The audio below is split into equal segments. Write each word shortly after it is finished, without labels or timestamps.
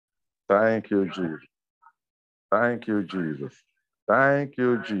Thank you, Jesus. Thank you, Jesus. Thank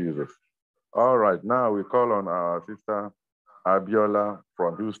you, Jesus. All right, now we call on our sister Abiola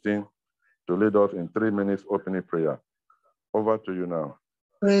from Houston to lead us in 3 minutes opening prayer. Over to you now.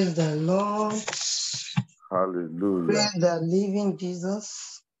 Praise the Lord. Hallelujah. Praise the living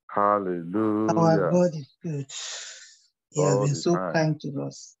Jesus. Hallelujah. Our God is good. He has been so kind to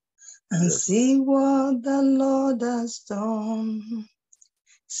us. And Yes. see what the Lord has done.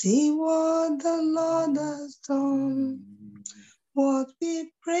 See what the Lord has done. What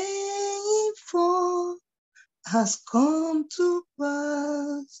we praying for has come to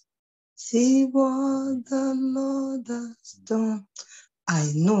pass. See what the Lord has done.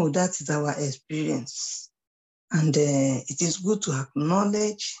 I know that is our experience. And it is good to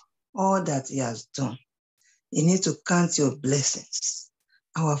acknowledge all that He has done. You need to count your blessings.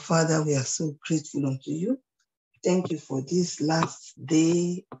 Our Father, we are so grateful unto you. Thank you for this last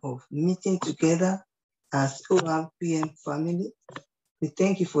day of meeting together as ORPM family. We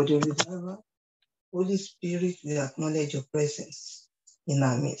thank you for the revival. Holy Spirit, we acknowledge your presence in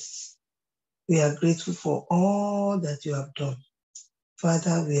our midst. We are grateful for all that you have done.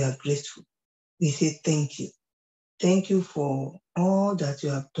 Father, we are grateful. We say thank you. Thank you for all that you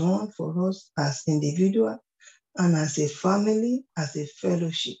have done for us as individuals and as a family, as a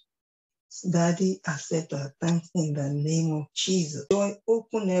fellowship. Daddy, accept our thanks in the name of Jesus. Joy,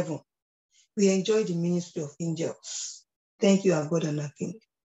 open heaven. We enjoy the ministry of angels. Thank you, our God and our King.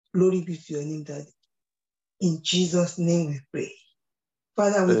 Glory be to your name, Daddy. In Jesus' name we pray.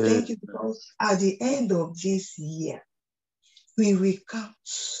 Father, we thank you because at the end of this year, we will count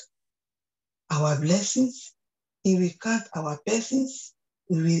our blessings, we will count our persons,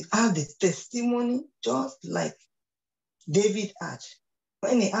 we will have the testimony just like David had.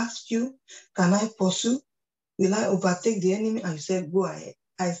 When he asked you, can I pursue? Will I overtake the enemy? And you said, go ahead.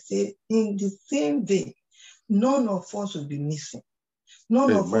 I said, in the same vein, none of us will be missing.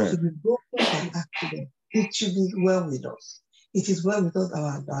 None of us will be broken by accident. It should be well with us. It is well with us,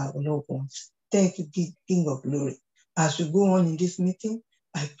 our loved ones. Thank you, King of Glory. As we go on in this meeting,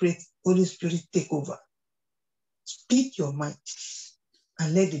 I pray, Holy Spirit, take over. Speak your mind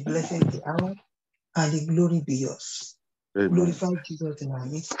and let the blessing be ours and the glory be yours. Amen. Glorify Jesus in our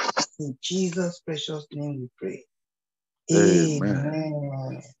midst. In Jesus' precious name we pray.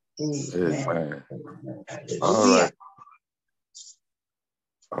 Amen. Amen. Amen. Amen. All right.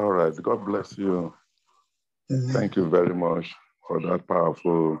 All right. God bless you. Amen. Thank you very much for that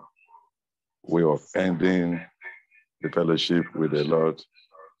powerful way of ending the fellowship with the Lord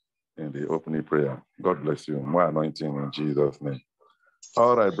in the opening prayer. God bless you. More anointing in Jesus' name.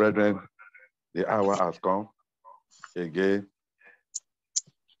 All right, brethren, the hour has come. Again,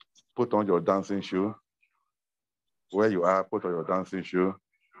 put on your dancing shoe. Where you are, put on your dancing shoe.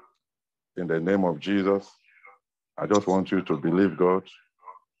 In the name of Jesus, I just want you to believe God.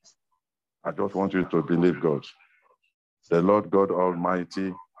 I just want you to believe God. The Lord God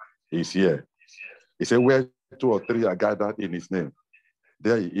Almighty is here. He said, where 2 or 3 are gathered in his name,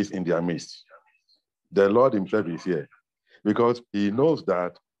 there he is in their midst. The Lord himself is here because he knows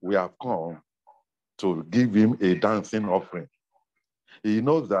that we have come to give him a dancing offering. He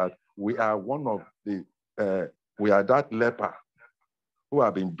knows that we are one of the, we are that leper who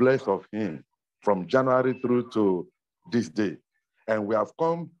have been blessed of him from January through to this day. And we have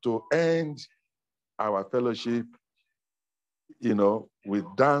come to end our fellowship, with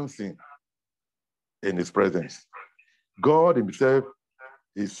dancing in his presence. God himself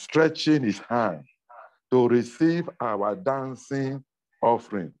is stretching his hand to receive our dancing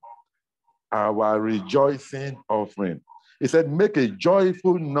offering, our rejoicing offering. He said, make a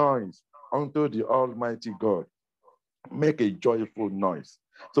joyful noise unto the Almighty God. Make a joyful noise.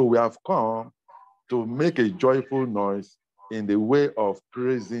 So we have come to make a joyful noise in the way of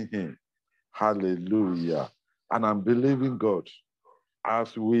praising him. Hallelujah. And I'm believing God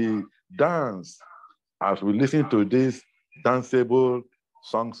as we dance, as we listen to these danceable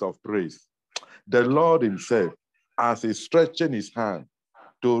songs of praise, the Lord himself, as he's stretching his hand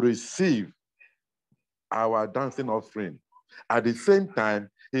to receive our dancing offering, at the same time,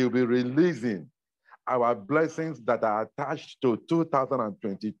 he will be releasing our blessings that are attached to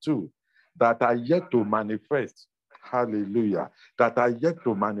 2022 that are yet to manifest. Hallelujah. That are yet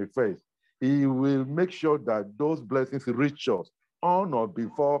to manifest. He will make sure that those blessings reach us on or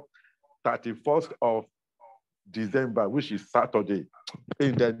before 31st of December, which is Saturday,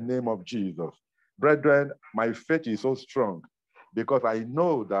 in the name of Jesus. Brethren, my faith is so strong because I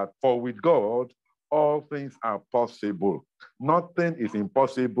know that for with God, all things are possible. Nothing is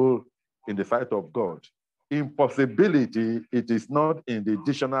impossible in the sight of God. Impossibility, it is not in the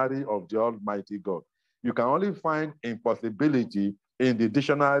dictionary of the Almighty God. You can only find impossibility in the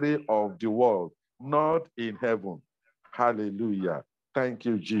dictionary of the world, not in heaven. Hallelujah. Thank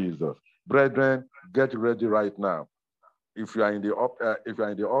you, Jesus. Brethren, get ready right now. If you are in the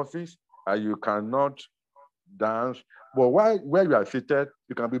office and you cannot dance, but where you are seated,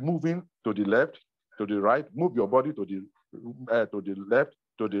 you can be moving to the left, to the right. Move your body to the left,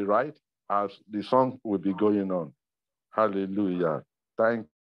 to the right, as the song will be going on. Hallelujah. Thank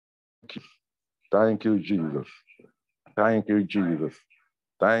you. Thank you, Jesus. Thank you, Jesus.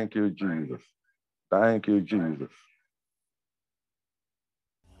 Thank you, Jesus. Thank you, Jesus.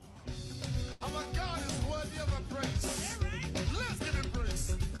 Our God is worthy of a praise. Let's give him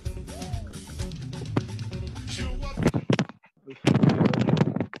praise.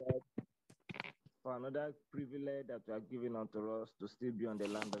 For another privilege that you are giving unto us to still be on the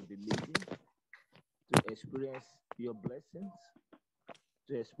land of the living, to experience your blessings,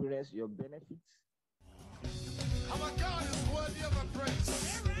 to experience your benefits. Our God is worthy of a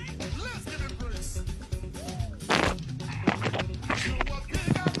praise. Let's give him praise. You are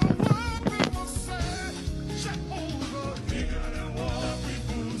bigger than what people say. Jehovah, bigger than what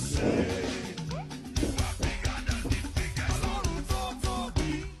people say.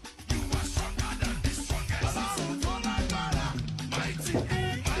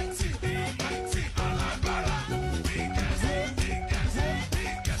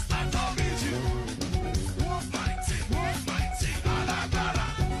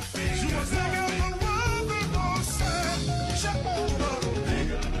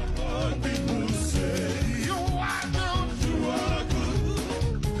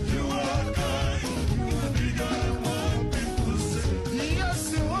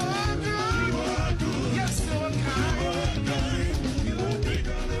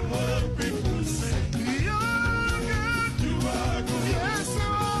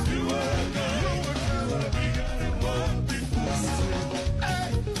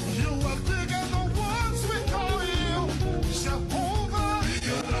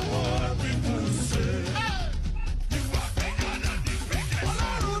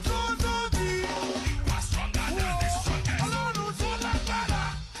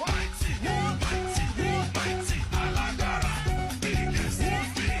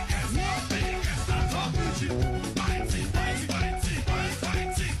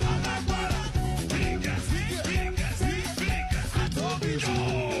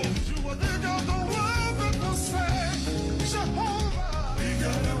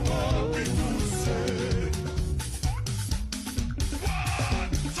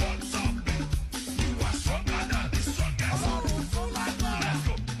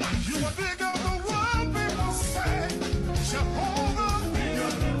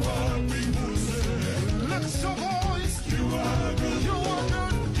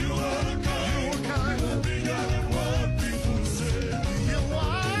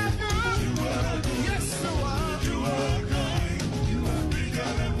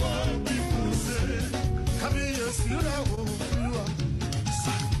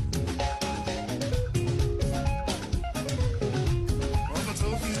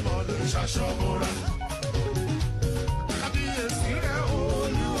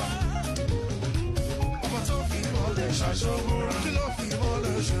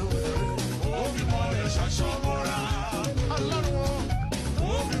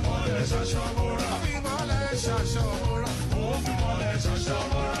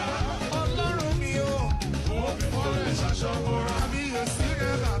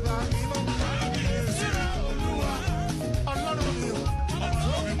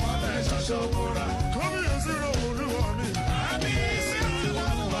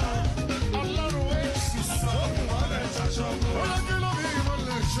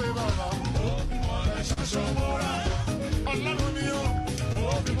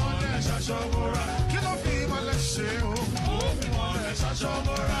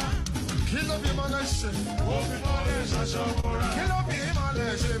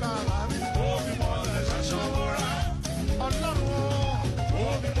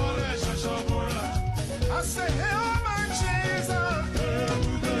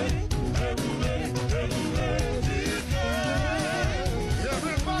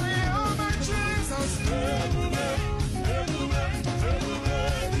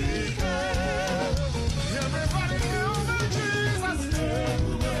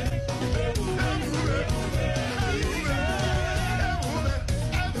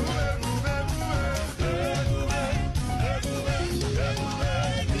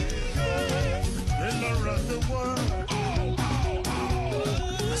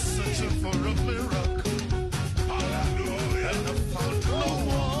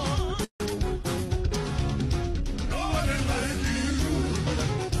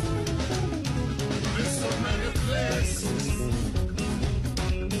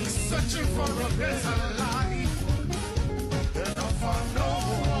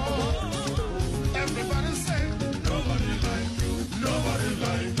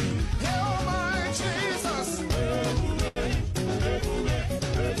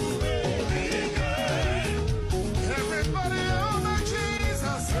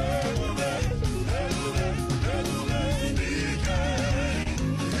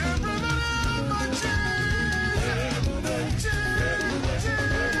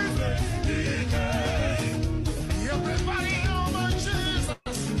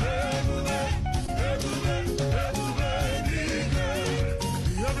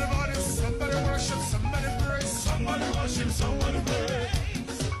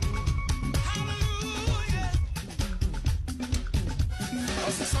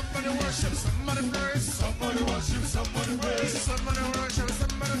 Somebody worship, somebody praise. Somebody worship, somebody praise. Somebody worship,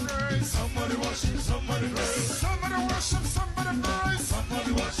 somebody praise. Somebody worship, somebody praise. Somebody worship, somebody praise.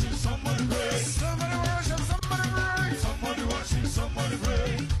 Somebody worship, somebody praise. Somebody worship, somebody praise. Somebody worship, somebody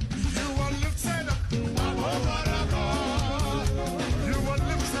praise. You are lifted up above our God. You are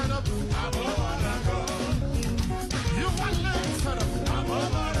lifted up above our God. You are lifted up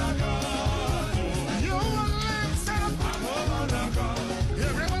above our God. You are lifted up above our God.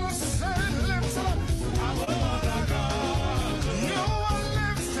 Everyone say lifted up above our God. You are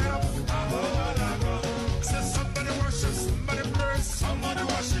lifted up above our God. Say somebody worship, somebody praise. Somebody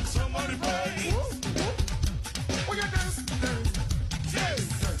worship, somebody praise. Oh, you dance, dance, dance,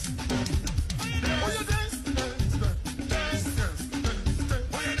 dance. Oh, you dance, dance, dance, dance, dance.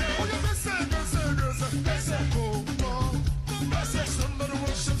 Oh, you dance, dance, dance, dance. Oh, I say somebody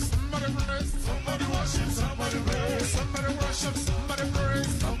worship, somebody praise. Somebody worship, somebody praise. Somebody worship, somebody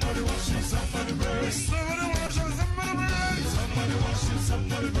praise. Somebody worship, somebody praise. Somebody worship, somebody praise. Somebody worship,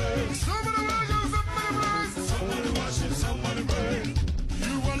 somebody praise. Somebody worship, somebody praise. Somebody worship, somebody praise.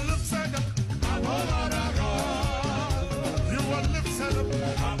 You are lifted up above our God. You are lifted up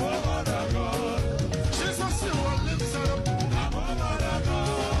above our God. Jesus, you are lifted up above our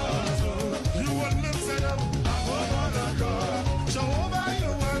God. You are lifted up above our God. Jehovah,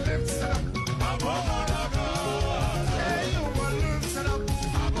 you are lifted up above our God. Hey, you are lifted up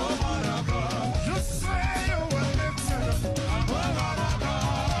above our God. You say you are lifted up above our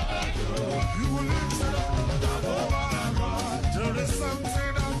God. You are lifted up above our God. There is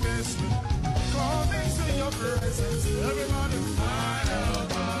something against me. Come into your presence. Everybody find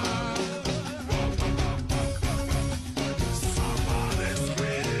out. Somebody's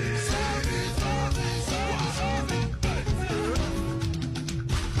waiting.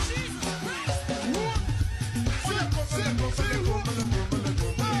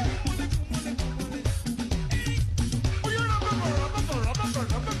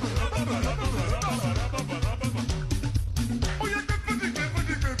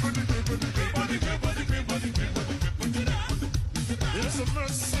 It's a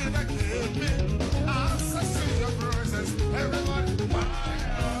mercy that gave me access to your presence. Everybody, my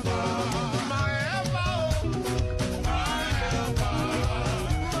helper, my helper, my helper,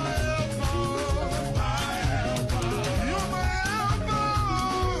 my helper, my helper. You're my helper,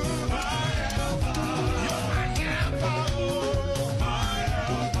 my helper. You're my helper, my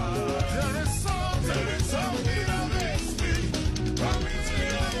helper. There is something that makes me come into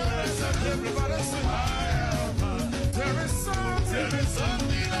your presence. Everybody say, my helper. There is something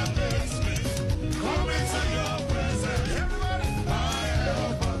that makes me come into your presence. Everybody, my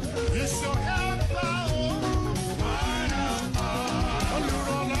helper. It's your helper, my helper. A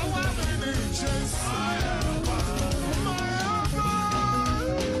little lower than inches. My helper, my helper,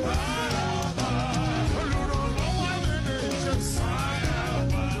 my helper. A little lower than inches. My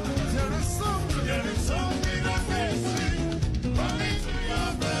helper. There is something that makes me come into your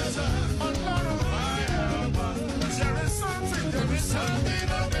presence. A little, my helper. There is something that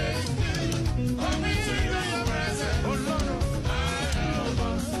makes me come into your presence. Oh Lord, my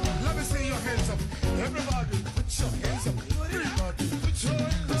helper. Let me see your hands up. Everybody, put your hands up. Everybody, put your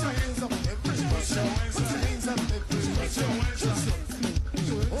hands up. Everybody, put your hands up. Everybody, put your hands up.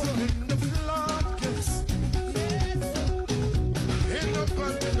 Oh, in the floodgates, in the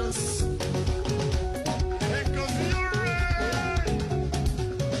abundance, because you're ready.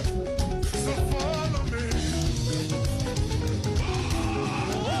 So follow me.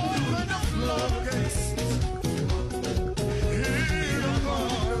 When the floodgates, in the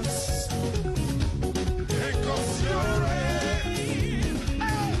abundance, because you're ready.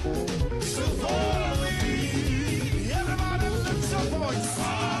 So follow me. Everybody lift your voice.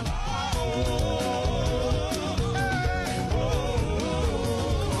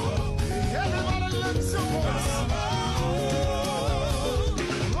 Everybody lift your voice.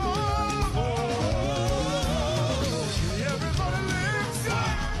 Everybody lift your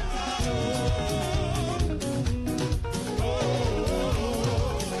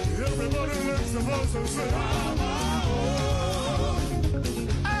Everybody lifts the voice and say,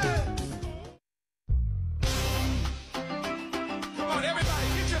 come on, everybody,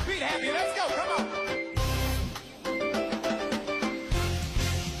 get your feet happy. Let's go, come on.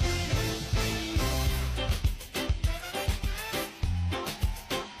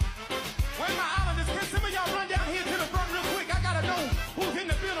 Where my islanders? Can some of y'all run down here to the front real quick? I gotta know who's in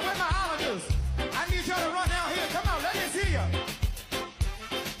the building. Where my islanders? I need y'all to run down here. Come on, let me see you.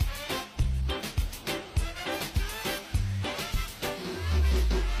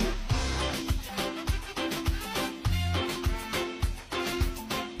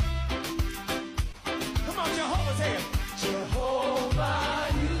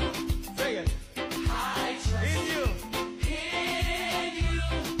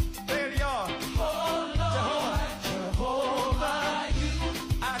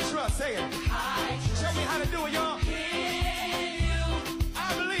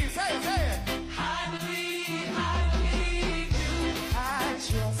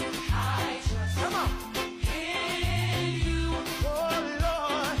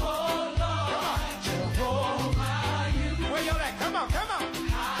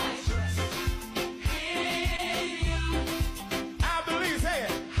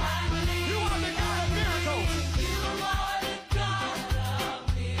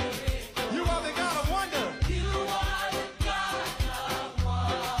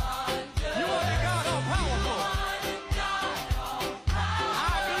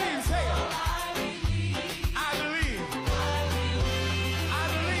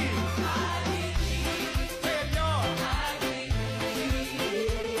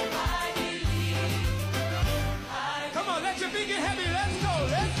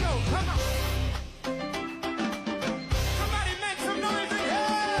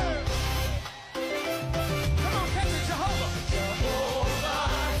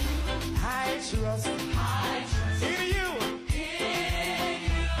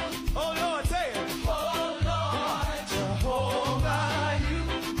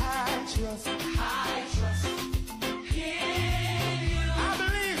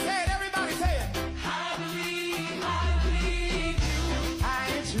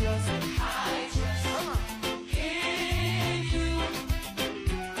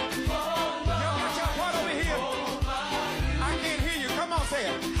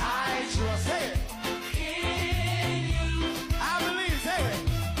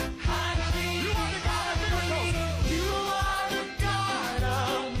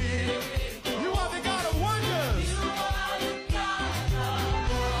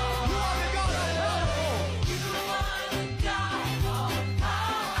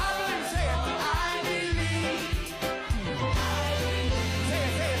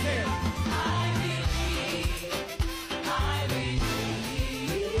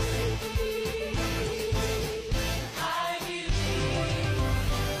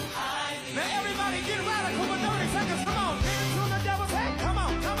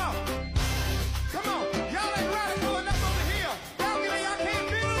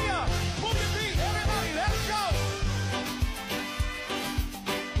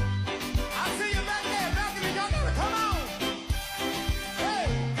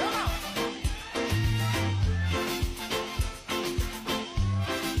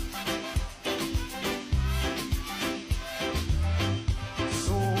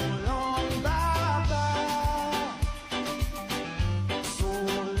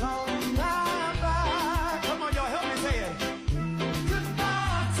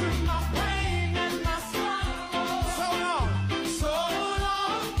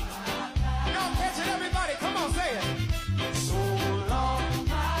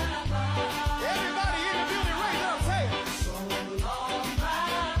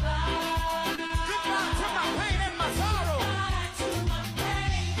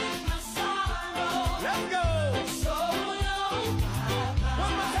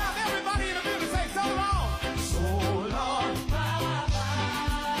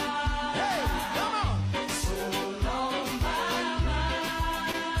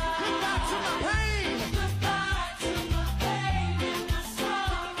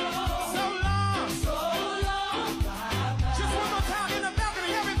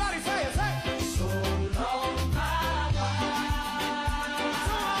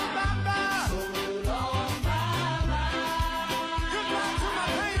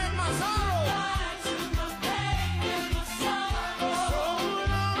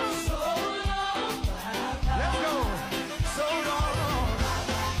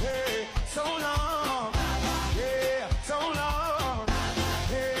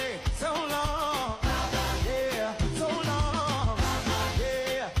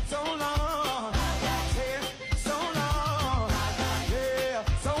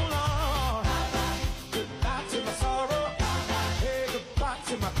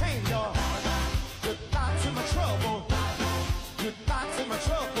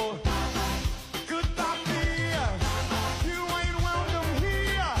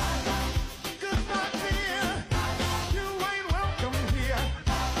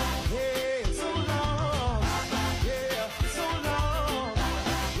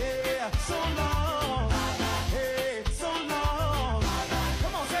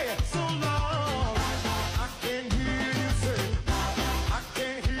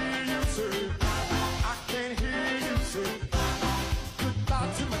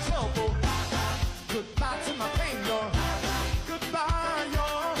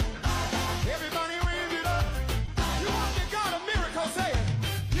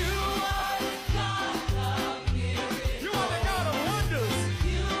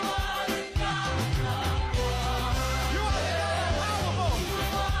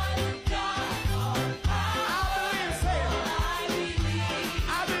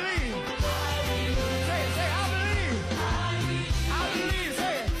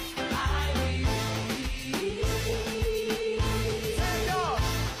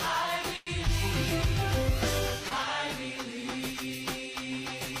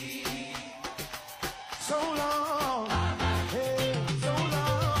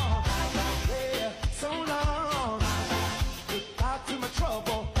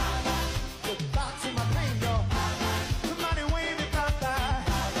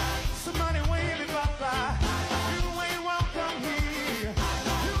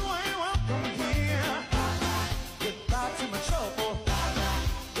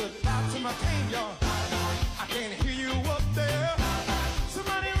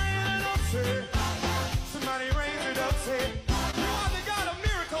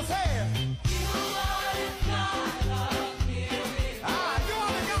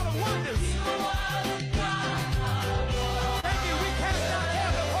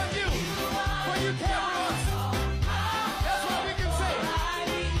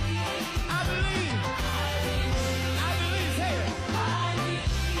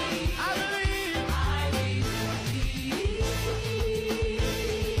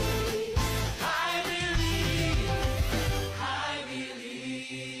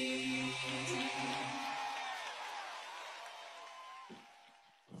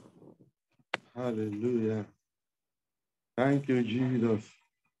 Hallelujah. Thank you, Jesus.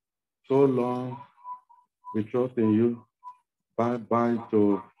 So long we trust in you. Bye-bye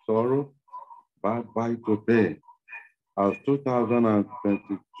to sorrow. Bye-bye to pain. As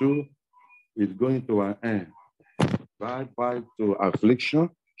 2022 is going to an end. Bye-bye to affliction.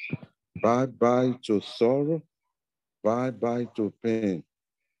 Bye-bye to sorrow. Bye-bye to pain.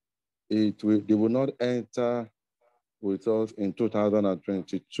 They will not enter with us in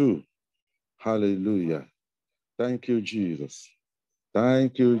 2022. Hallelujah. Thank you, Jesus.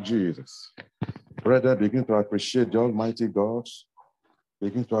 Thank you, Jesus. Brother, begin to appreciate the Almighty God.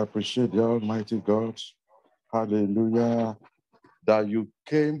 Begin to appreciate the Almighty God. Hallelujah. That you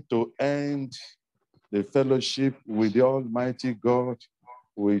came to end the fellowship with the Almighty God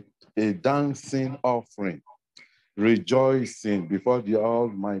with a dancing offering, rejoicing before the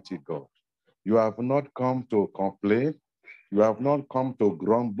Almighty God. You have not come to complain. You have not come to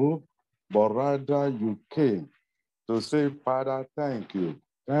grumble, but rather you came to say, Father, thank you,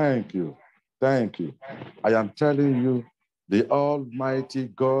 thank you, thank you. I am telling you, the Almighty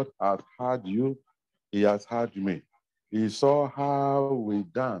God has heard you. He has heard me. He saw how we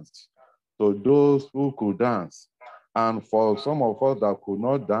danced to those who could dance. And for some of us that could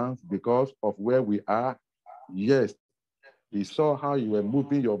not dance because of where we are, yes, he saw how you were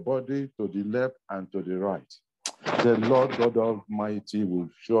moving your body to the left and to the right. The Lord God Almighty will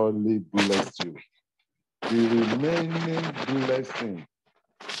surely bless you. The remaining blessing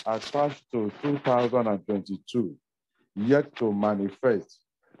attached to 2022, yet to manifest.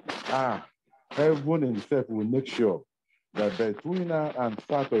 Heaven himself will make sure that between now and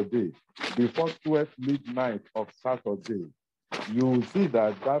Saturday, before 12 midnight of Saturday, you will see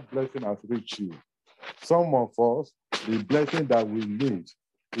that that blessing has reached you. Some of us, the blessing that we need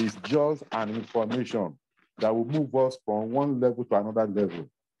is just an information that will move us from one level to another level.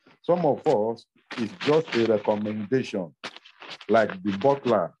 Some of us, it's just a recommendation, like the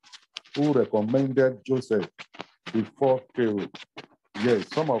butler who recommended Joseph before Pharaoh. Yes,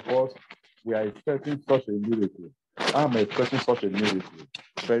 some of us, we are expecting such a miracle. I'm expecting such a miracle.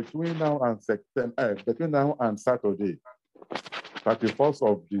 Between now and Saturday, 31st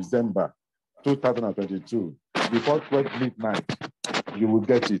of December, 2022, before 12 midnight, you will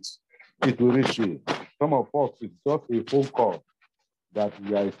get it. It will reach you. Some of us, it's just a phone call that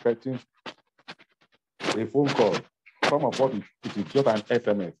we are expecting. A phone call. Some of us, it is just an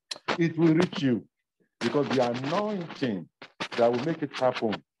SMS. It will reach you because the anointing that will make it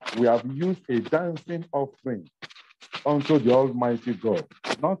happen, we have used a dancing offering unto the Almighty God,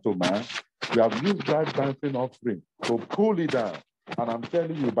 not to man. We have used that dancing offering to pull it down. And I'm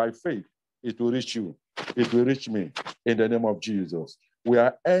telling you, by faith, it will reach you. It will reach me in the name of Jesus. We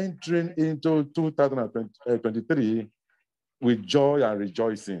are entering into 2023 with joy and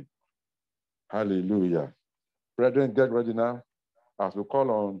rejoicing. Hallelujah. Brethren, get ready now as we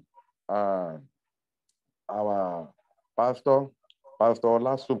call on our pastor, Pastor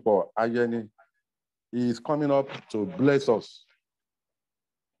Olasupo Ayeni. He is coming up to bless us,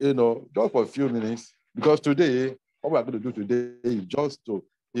 just for a few minutes, because today, what we are going to do today is just to,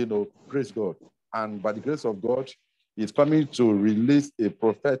 praise God. And by the grace of God, he's coming to release a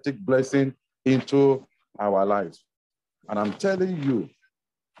prophetic blessing into our lives. And I'm telling you,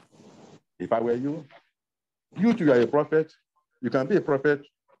 if I were you, you too are a prophet. You can be a prophet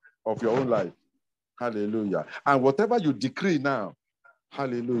of your own life. Hallelujah. And whatever you decree now,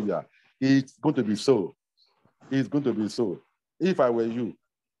 hallelujah, it's going to be so. It's going to be so. If I were you,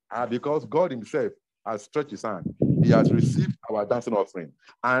 because God himself has stretched his hand, he has received our dancing offering.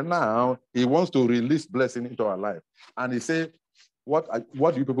 And now he wants to release blessing into our life. And he said, what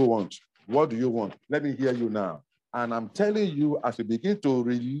do you people want? What do you want? Let me hear you now. And I'm telling you, as we begin to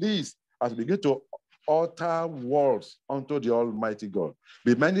release, as we begin to utter words unto the Almighty God,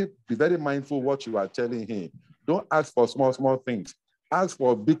 be very mindful what you are telling him. Don't ask for small things. Ask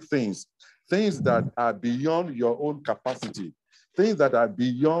for big things, things that are beyond your own capacity, things that are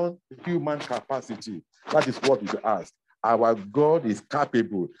beyond human capacity. That is what we should ask. Our God is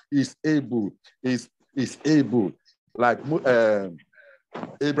capable, is able, is able. Like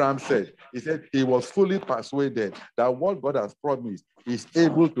Abraham said, he said he was fully persuaded that what God has promised is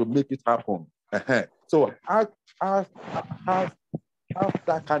able to make it happen. So have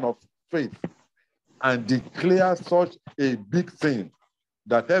that kind of faith and declare such a big thing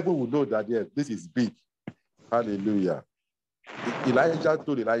that heaven will know that, yes, this is big. Hallelujah. Elijah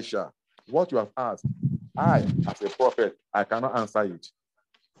told Elisha, what you have asked, I, as a prophet, I cannot answer it.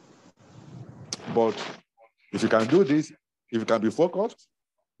 But if you can do this, if you can be focused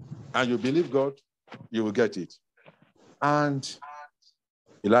and you believe God, you will get it. And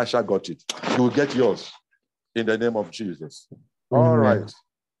Elisha got it. You will get yours in the name of Jesus. All right.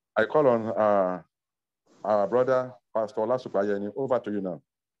 I call on our brother, Pastor Olasupo. Over to you now.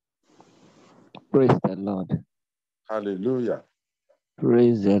 Praise the Lord. Hallelujah.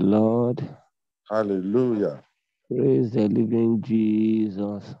 Praise the Lord. Hallelujah. Praise the living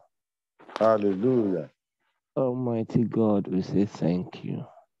Jesus. Hallelujah. Almighty God, we say thank you.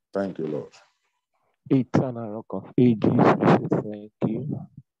 Thank you, Lord. Eternal Rock of Ages, we say thank you.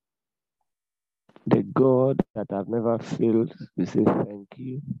 The God that have never failed, we say thank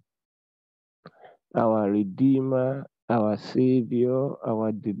you. Our Redeemer, our Savior,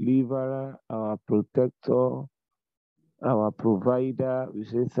 our Deliverer, our Protector, our Provider, we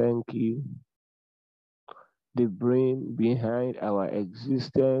say thank you. The brain behind our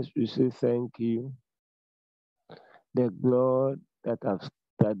existence, we say thank you. The God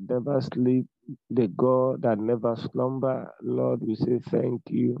that never sleep, the God that never slumber, Lord, we say thank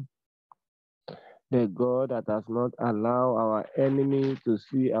you. The God that has not allowed our enemy to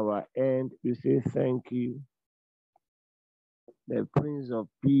see our end, we say thank you. The Prince of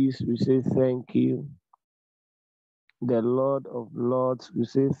Peace, we say thank you. The Lord of Lords, we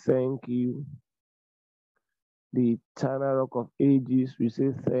say thank you. The Eternal Rock of Ages, we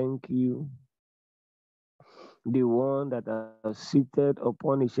say thank you. The one that has seated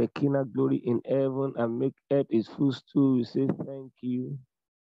upon his Shekinah glory in heaven and make earth his footstool, we say thank you.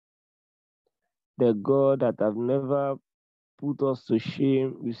 The God that have never put us to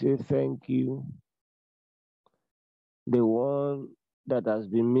shame, we say thank you. The one that has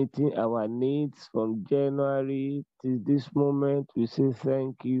been meeting our needs from January to this moment, we say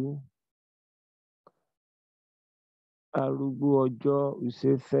thank you. Arugbo Ojo, we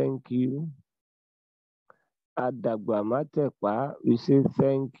say thank you. Adagba Matepa, we say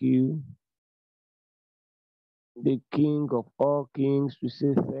thank you. The King of all kings, we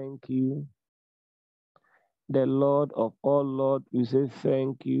say thank you. The Lord of all lords, we say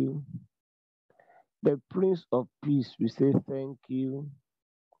thank you. The Prince of Peace, we say thank you.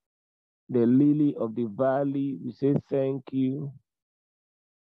 The Lily of the Valley, we say thank you.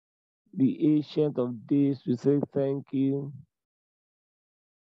 The Ancient of Days, we say thank you.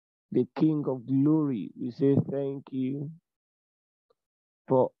 The King of Glory, we say thank you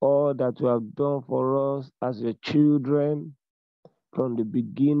for all that you have done for us as your children from the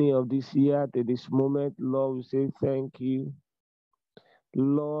beginning of this year to this moment. Lord, we say thank you.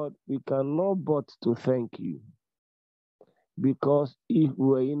 Lord, we cannot but to thank you, because if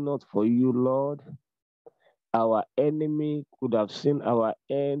were it not for you, Lord, our enemy could have seen our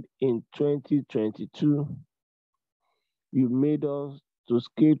end in 2022. You made us to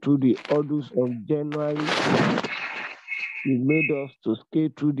skate through the hurdles of January. You made us to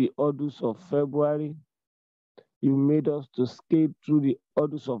skate through the hurdles of February. You made us to skate through the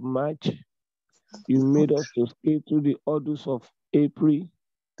hurdles of March. You made us to skate through the hurdles of April.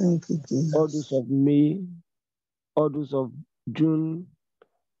 Thank you, Jesus. Hurdles of May, hurdles of June,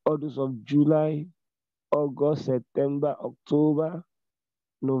 hurdles of July, August, September, October,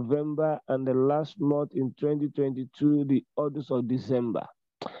 November, and the last month in 2022, the hurdles of December.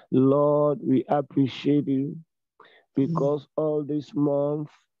 Lord, we appreciate you because all this month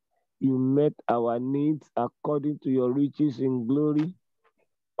you met our needs according to your riches in glory.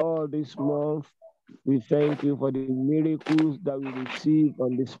 All this month, we thank you for the miracles that we receive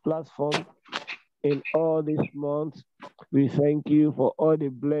on this platform. In all this month, we thank you for all the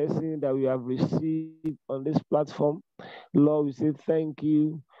blessings that we have received on this platform. Lord, we say thank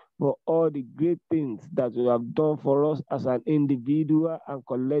you for all the great things that you have done for us as an individual and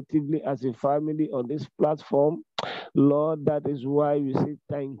collectively as a family on this platform. Lord, that is why we say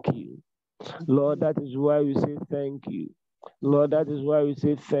thank you. Lord, that is why we say thank you. Lord, that is why we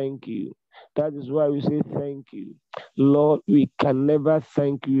say thank you. That is why we say thank you. Lord, we can never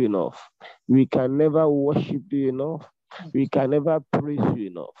thank you enough. We can never worship you enough. We can never praise you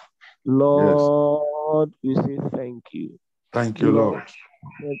enough. Lord, we say thank you. Thank you, Lord.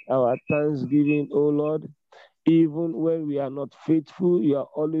 Accept our thanksgiving, O Lord. Even when we are not faithful, you are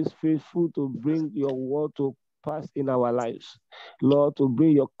always faithful to bring your word to pass in our lives. Lord, to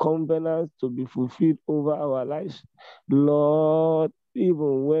bring your covenant to be fulfilled over our lives. Lord,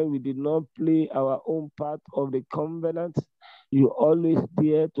 even when we did not play our own part of the covenant, you always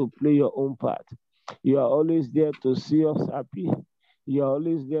there to play your own part. You are always there to see us happy. You are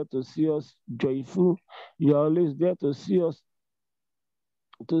always there to see us joyful. You are always there to see us,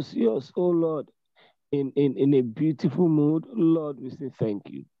 oh Lord, in a beautiful mood. Lord, we say thank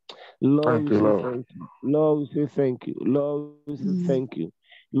you. Lord, we say thank you. Lord, we say thank you. Lord, we say thank you.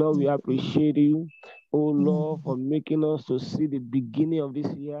 Lord, we appreciate you oh Lord, for making us to see the beginning of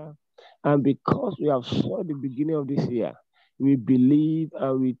this year. And because we have saw the beginning of this year, we believe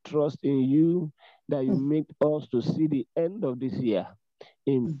and we trust in you that you make us to see the end of this year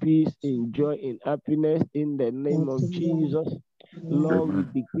in peace, in joy, in happiness, in the name of Jesus. Lord, we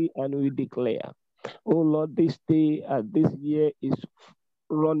Amen. decree and we declare. Oh Lord, this day and this year is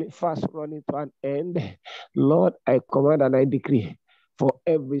running to an end. Lord, I command and I decree for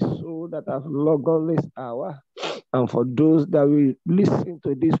every soul that have logged on this hour, and for those that will listen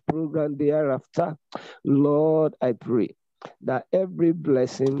to this program thereafter, Lord, I pray that every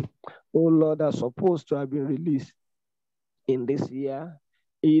blessing, oh Lord, that's supposed to have been released in this year,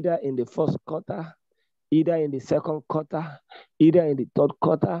 either in the first quarter, either in the second quarter, either in the third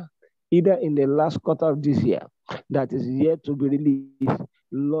quarter, either in the last quarter of this year, that is yet to be released.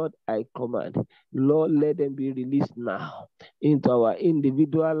 Lord, I command, Lord, let them be released now into our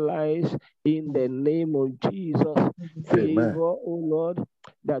individual lives in the name of Jesus. Amen. Favor, oh Lord,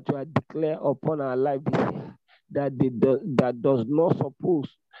 that you are declared upon our life this year, that does not suppose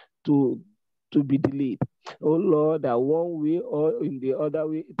to be delayed. Oh Lord, that one way or in the other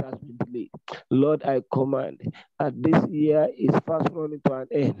way it has been delayed. Lord, I command that this year is fast running to an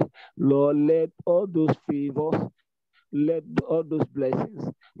end. Lord, let all those favors, let all those blessings,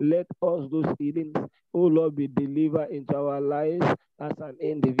 let all those healings, oh Lord, be delivered into our lives as an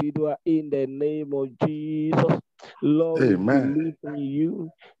individual in the name of Jesus. Lord, we Amen. believe in you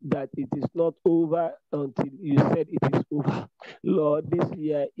that it is not over until you said it is over. Lord, this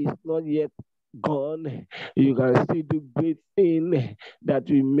year is not yet gone. You can still do great things that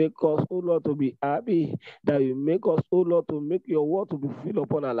will make us, oh Lord, to be happy, that will make us, oh Lord, to make your word to be filled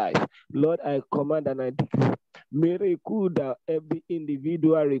upon our lives. Lord, I command and I decree miracle that every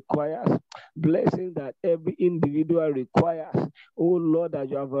individual requires, blessing that every individual requires, oh Lord, that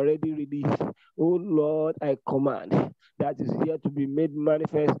you have already released. Oh Lord, I command that is here to be made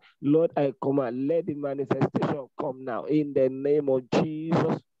manifest. Lord, I command, let the manifestation come now in the name of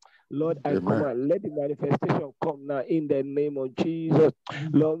Jesus. Lord, I Amen. command, let the manifestation come now in the name of Jesus.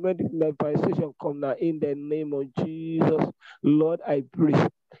 Lord, let the manifestation come now in the name of Jesus. Lord, I pray,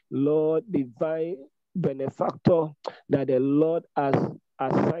 Lord, divine benefactor that the Lord has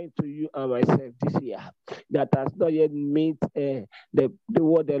assigned to you and myself this year, that has not yet met the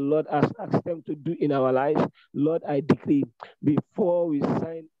what the Lord has asked them to do in our lives. Lord, I decree, before we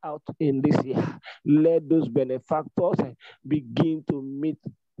sign out in this year, let those benefactors begin to meet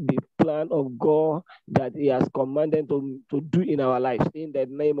the plan of God that He has commanded to do in our lives. In the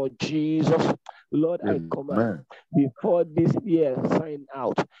name of Jesus, Lord, I command, Amen. before this year sign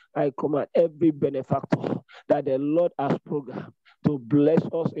out, I command every benefactor that the Lord has programmed to bless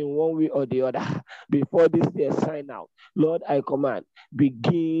us in one way or the other. Before this year sign out, Lord, I command,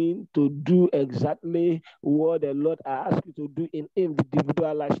 begin to do exactly what the Lord has asked you to do in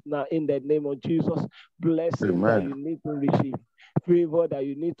individual lives now. In the name of Jesus, blessing that Amen. you need to receive, favor that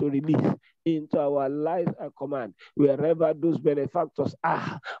you need to release into our lives, I command, wherever those benefactors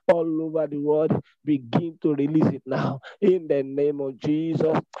are all over the world, begin to release it now in the name of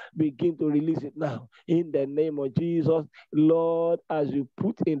Jesus. Begin to release it now in the name of Jesus. Lord, as you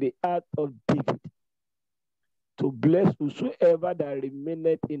put in the heart of David to bless whosoever that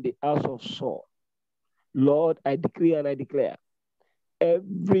remaineth in the house of Saul, Lord, I decree and I declare,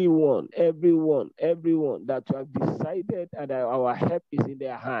 everyone that you have decided and that our help is in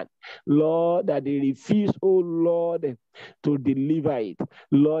their hand, Lord, that they refuse, oh Lord, to deliver it,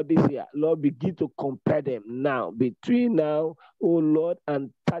 Lord, this year, Lord, begin to compare them now, between now, oh Lord, and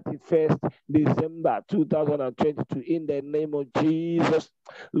 31st December 2022, in the name of Jesus.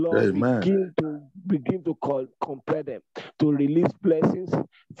 Lord, Amen. begin to compare them to release blessings,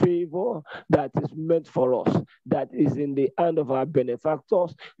 favor that is meant for us, that is in the hand of our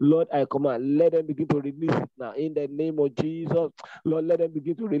benefactors. Lord, I command, let them begin to release it now in the name of Jesus. Lord, let them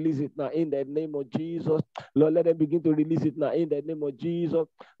begin to release it now in the name of Jesus. Lord, let them begin to release it now in the name of Jesus.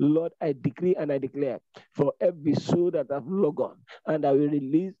 Lord, I decree and I declare for every soul that have logged on and I will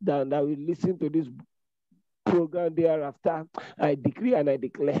release that, and I will listen to this program thereafter, I decree and I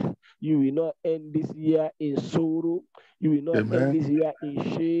declare, you will not end this year in sorrow. You will not end Amen. this year in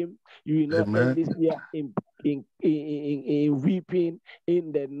shame. You will not end Amen. this year in weeping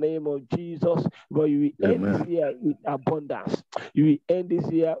in the name of Jesus. But you will end this Amen. year with abundance. You will end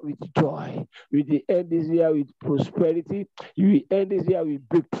this year with joy. You will end this year with prosperity. You will end this year with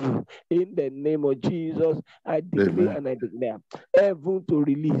breakthrough in the name of Jesus. I decree Amen. and I declare heaven to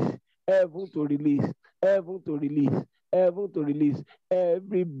release, heaven to release, heaven to release, heaven to release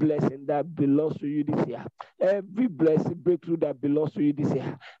every blessing that belongs to you this year, every blessing breakthrough that belongs to you this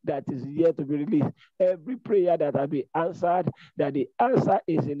year that is yet to be released, every prayer that has been answered, that the answer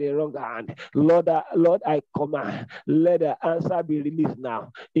is in the wrong hand. Lord, I command, let the answer be released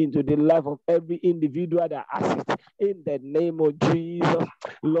now into the life of every individual that assists in the name of Jesus.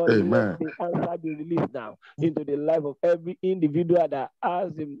 Lord, Amen. let the answer be released now into the life of every individual that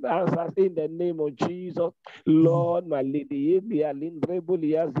has the answers in the name of Jesus. Lord, my lady,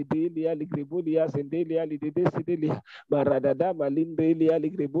 Lindrebulia, Zidelia, Ligrebulia, Sendelia, Lidelia, Maradada, Malindelia,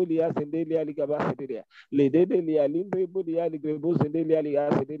 Ligrebulia, Sendelia, Ligabasidia, Lidelia, Lindrebulia, Ligrebu, Sendelia,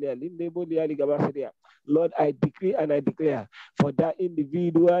 Ligasedia, Lindebulia, Ligabasedia. Lord, I decree and I declare for that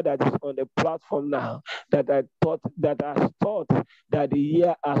individual that is on the platform now, that has thought that the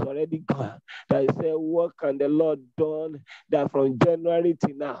year has already gone, that is say, what can the Lord done that from January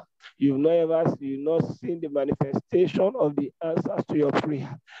to now, you've not seen the manifestation of the answers to your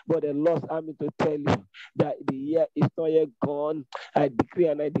prayer. But the Lord asked me to tell you that the year is not yet gone. I decree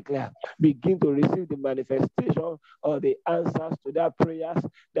and I declare, begin to receive the manifestation of the answers to that prayers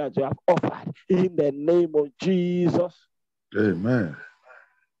that you have offered in the name of Jesus. Amen.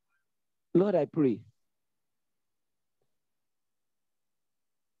 Lord, I pray.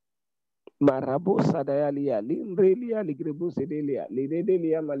 Marabo sadayalia, lindrelia, ligrebu sedelia,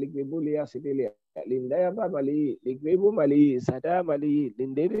 lidelia, maligrebulia sedelia, lindaya mali, ligrebu mali, sada mali,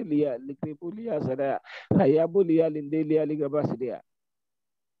 lindelia, ligrebulia sada, rayabulia, lindelia, ligabasidea.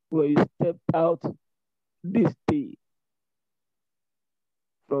 Where you stepped out this day,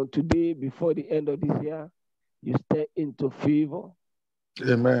 from today before the end of this year, you step into favor.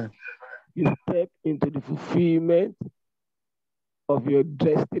 Amen. You step into the fulfillment of your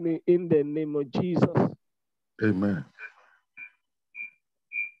destiny in the name of Jesus. Amen.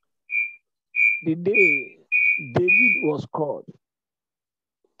 The day David was called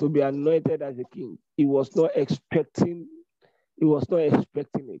to be anointed as a king, he was not expecting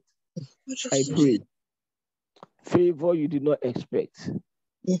it. I pray. Favor you did not expect.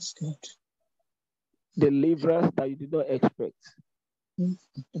 Yes, God. Deliverance that you did not expect. Yes.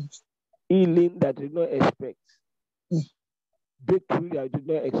 Healing that you did not expect. Yes. Breakthrough that you did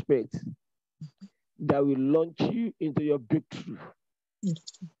not expect. That will launch you into your breakthrough. Yes.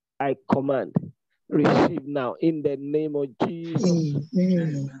 I command, receive now in the name of Jesus.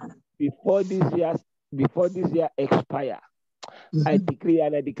 Amen. Before this year expire, I decree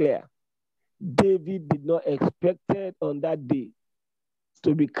and I declare, David did not expect it on that day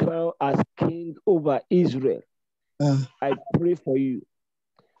to be crowned as king over Israel. I pray for you.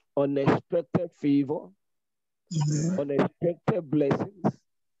 Unexpected favor, unexpected blessings,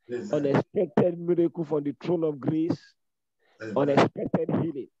 unexpected miracle from the throne of grace, unexpected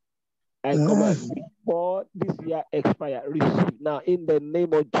healing. I command before this year expire, receive now in the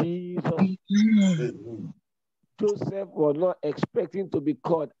name of Jesus. Joseph was not expecting to be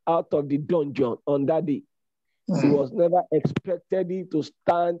called out of the dungeon on that day. He was never expected to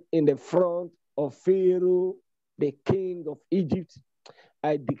stand in the front of Pharaoh, the king of Egypt.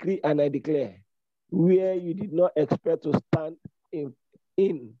 I decree and I declare, where you did not expect to stand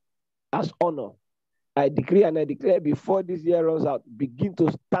in as honor, I decree and I declare before this year runs out, begin to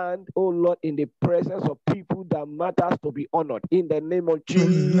stand, oh Lord, in the presence of people that matters to be honored. In the name of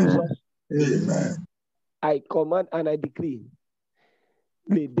Jesus. Amen. I command and I decree.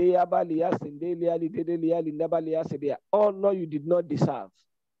 Honor you did not deserve.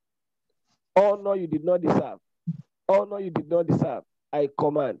 Honor you did not deserve. Honor you did not deserve. I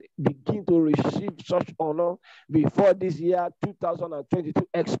command, begin to receive such honor before this year 2022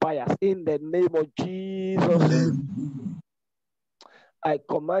 expires. In the name of Jesus. I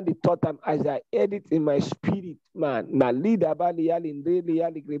command the thought time as I edit in my spirit, man.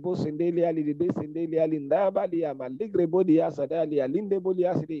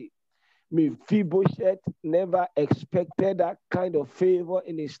 Mephibosheth never expected that kind of favor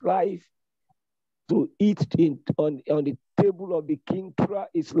in his life to eat on the table of the king throughout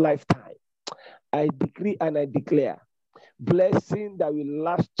his lifetime. I decree and I declare blessing that will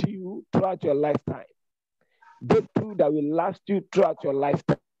last you throughout your lifetime. Breakthrough that will last you throughout your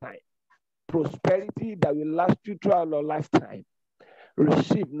lifetime. Prosperity that will last you throughout your lifetime.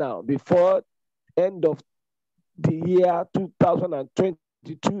 Receive now before end of the year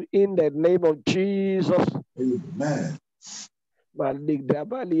 2022 in the name of Jesus. Amen.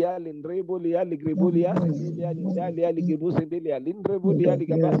 Maligrabalia, Lindrebolia, Ligrebolia, Sendelia, Lindalia, Ligrebo, Sendelia, Lindrebolia,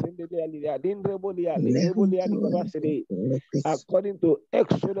 Ligaba, Sendelia, Lindrebolia, Ligrebolia, Ligaba, Sende. According to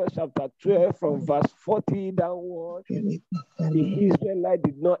Exodus chapter 12, from verse 40 downward, the Israelites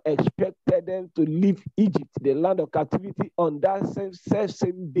did not expect them to leave Egypt, the land of captivity, on that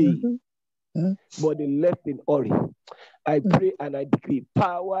same day, but they left in hurry. I pray and I decree,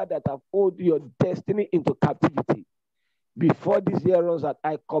 power that have held your destiny into captivity, before this year runs out,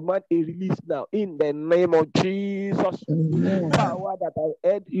 I command a release now in the name of Jesus. Power that have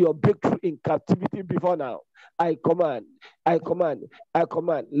held your breakthrough in captivity before now, I command.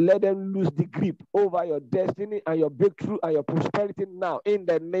 Let them lose the grip over your destiny and your breakthrough and your prosperity now in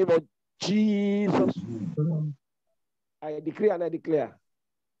the name of Jesus. I decree and I declare.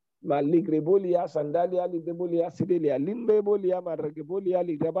 Maligrebolia, Sandalia, Ligrebolia, Sidelia, Limbrebolia, Maragebolia,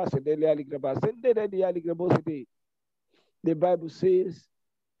 Ligreba, Sedelia, Ligreba, Sendelia, Ligrebo. The Bible says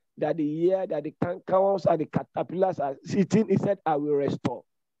that the year that the cankerworms and the caterpillars are sitting, it said, I will restore.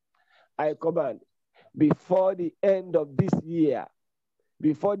 I command, before the end of this year,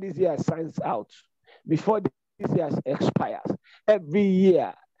 before this year signs out, before this year expires, every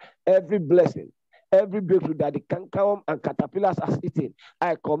year, every blessing, every breakthrough that the cankerworm and caterpillars are eating,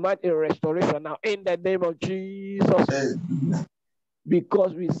 I command a restoration now in the name of Jesus.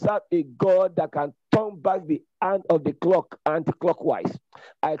 Because we serve a God that can turn back the hand of the clock anti-clockwise.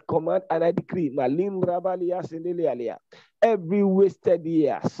 I command and I decree, every wasted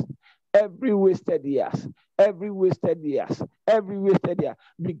years,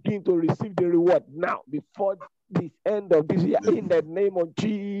 begin to receive the reward now before the end of this year in the name of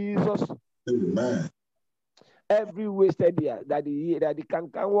Jesus. Amen. Every wasted year that the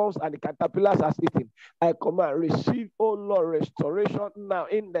cankerworms and the caterpillars are eating, I command, receive, oh Lord, restoration now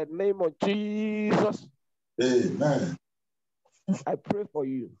in the name of Jesus. Amen. I pray for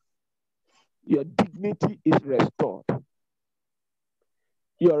you. Your dignity is restored.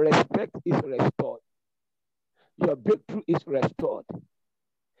 Your respect is restored. Your breakthrough is restored.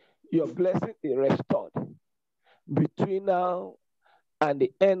 Your blessing is restored. Between now and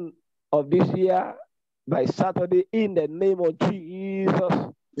the end of this year, by Saturday, in the name of Jesus.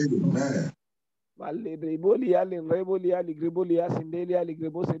 Amen. Maregebolia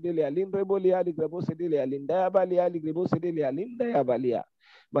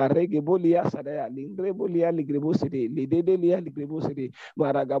sadaya lindrebolia ligrebo sede lidedelia ligrebo sede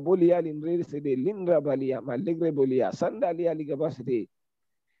maragabolia lindre sede lindrabalia malegrebolia sandalia ligaba sede.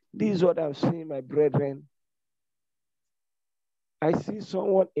 This is what I'm seeing, my brethren. I see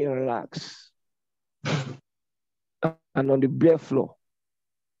someone in rags and on the bare floor,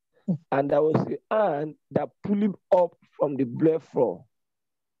 and there was a hand that pulled him up from the bare floor,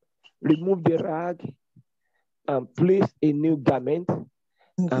 removed the rag and placed a new garment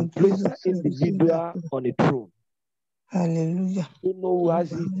and placed that individual on a throne. Hallelujah. I don't know who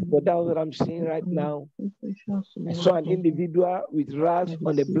has it, but that's what I'm seeing right now. I saw an individual with rags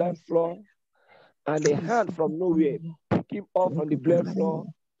on the black floor, and a hand from nowhere picked him up from the black floor,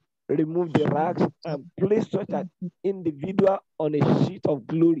 removed the rags, and placed such an individual on a sheet of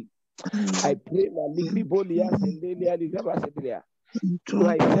glory. I pray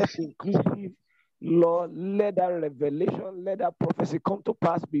myself inclusive, Lord, let that revelation, let that prophecy come to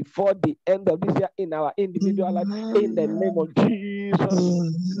pass before the end of this year in our individual life, in the name of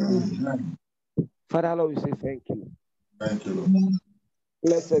Jesus. Father, Lord, we say thank you. Thank you, Lord.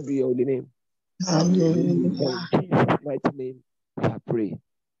 Blessed be your holy name. In Jesus' mighty name, I pray.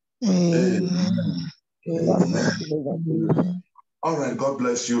 Amen. All right, God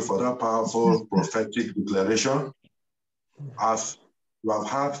bless you for that powerful prophetic declaration. As you have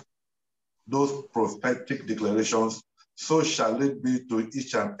had those prophetic declarations, so shall it be to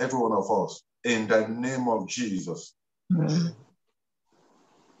each and every one of us in the name of Jesus.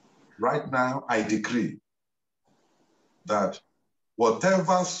 Right now, I decree that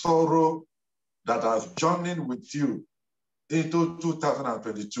whatever sorrow that has journeyed with you into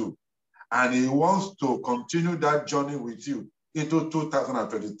 2022, and he wants to continue that journey with you into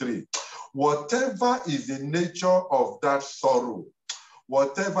 2023, whatever is the nature of that sorrow,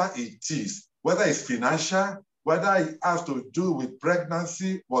 whatever it is, whether it's financial, whether it has to do with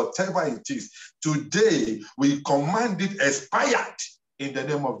pregnancy, whatever it is, today we command it expired in the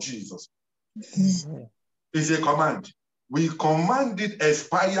name of Jesus. It's a command. We command it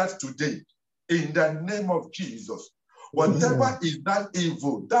expired today in the name of Jesus. Whatever is that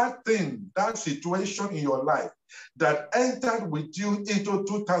evil, that thing, that situation in your life that entered with you into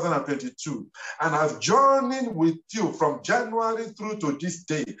 2022 and has journeyed with you from January through to this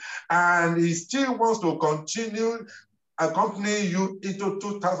day, and he still wants to continue accompany you into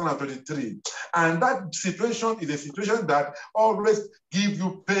 2023. And that situation is a situation that always gives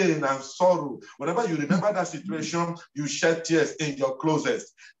you pain and sorrow. Whenever you remember that situation, you shed tears in your closet.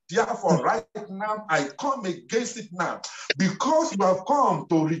 Therefore, right now, I come against it now. Because you have come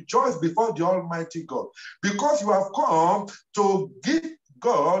to rejoice before the Almighty God. Because you have come to give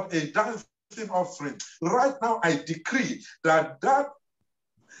God a dancing offering. Right now, I decree that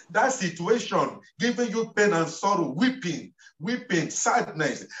situation giving you pain and sorrow, weeping,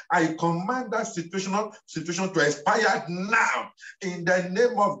 sadness, I command that situation to expire now in the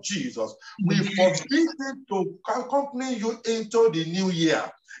name of Jesus. We forbid it to accompany you into the new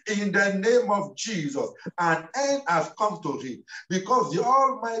year in the name of Jesus. An end has come to it because the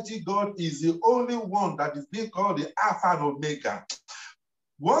Almighty God is the only one that is being called the Alpha and Omega.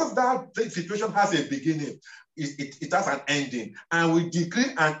 Once that situation has a beginning, it has an ending. And we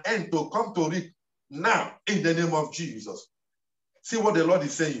decree an end to come to it now in the name of Jesus. See what the Lord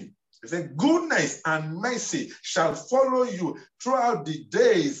is saying. He said, goodness and mercy shall follow you throughout the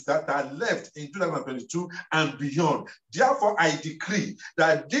days that are left in 2022 and beyond. Therefore, I decree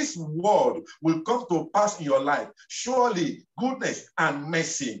that this word will come to pass in your life. Surely, goodness and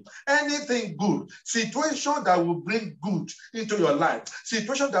mercy. Anything good, situation that will bring good into your life,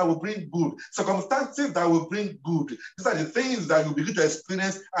 situation that will bring good, circumstances that will bring good. These are the things that you begin to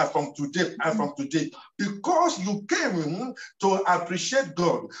experience as from today, because you came to appreciate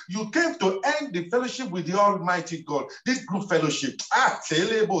God. You came to end the fellowship with the Almighty God. This group fellowship.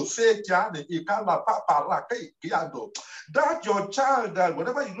 That your child, that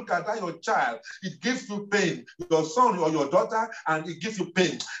whenever you look at that, your child, it gives you pain. Your son or your daughter, and it gives you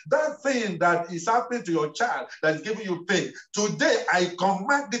pain. That thing that is happening to your child that is giving you pain, today I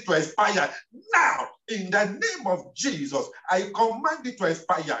command it to expire. Now, in the name of Jesus, I command it to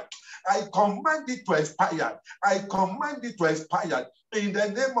expire. I command it to expire. I command it to expire in the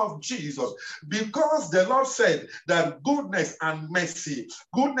name of Jesus, because the Lord said that goodness and mercy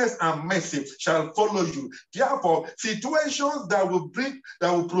shall follow you. Therefore, situations that will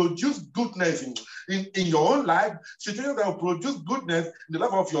produce goodness in your own life, situations that will produce goodness in the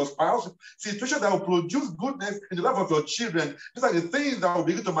life of your spouse, situations that will produce goodness in the life of your children. These are the things that will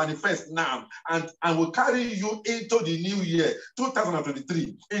begin to manifest now and will carry you into the new year,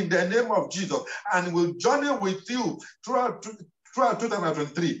 2023, in the name of Jesus, and will journey with you throughout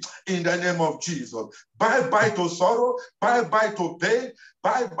 2023 in the name of Jesus. Bye-bye to sorrow, bye-bye to pain,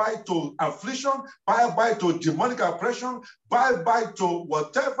 bye-bye to affliction, bye-bye to demonic oppression, bye-bye to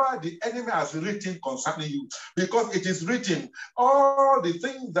whatever the enemy has written concerning you. Because it is written, all the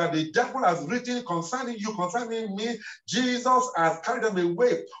things that the devil has written concerning you, concerning me, Jesus has carried them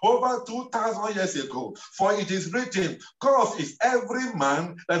away over 2,000 years ago. For it is written, cause is every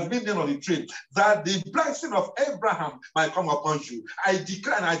man that's been there on the tree, that the blessing of Abraham might come upon you. I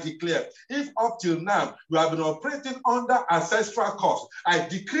declare and I declare, if up till now you have been operating under ancestral curse, I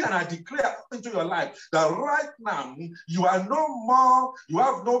decree and I declare into your life that right now you are no more, you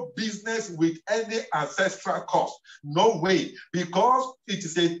have no business with any ancestral curse. No way, because it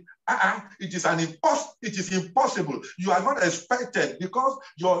is impossible. You are not expected, because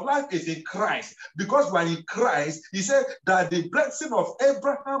your life is in Christ. Because you are in Christ, he said that the blessing of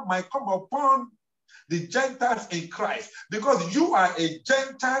Abraham might come upon the Gentiles in Christ, because you are a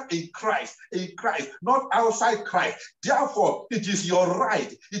Gentile in Christ, not outside Christ. Therefore, it is your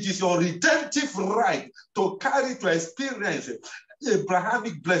right, it is your redemptive right to carry, to experience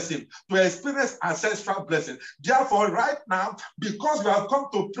Abrahamic blessing, to experience ancestral blessing. Therefore, right now, because you have come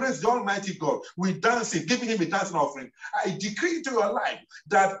to praise the Almighty God with dancing, giving him a dancing offering, I decree to your life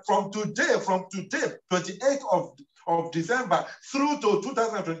that from today, 28th of December through to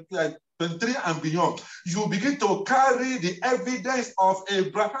 2023 and beyond, you begin to carry the evidence of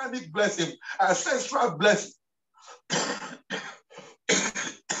Abrahamic blessing, ancestral blessing,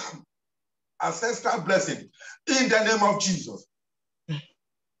 ancestral blessing, in the name of Jesus.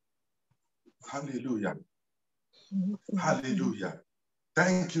 Hallelujah. Hallelujah.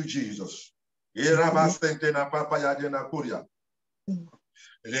 Thank you, Jesus. I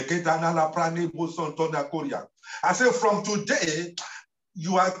say from today,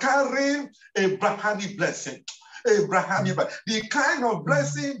 you are carrying Abrahamic blessing. The kind of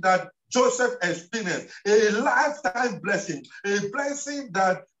blessing that Joseph experienced, a lifetime blessing, a blessing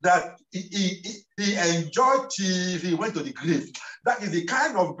that he enjoyed till he went to the grave. That is the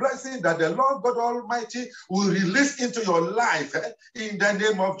kind of blessing that the Lord God Almighty will release into your life in the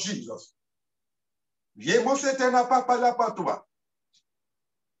name of Jesus.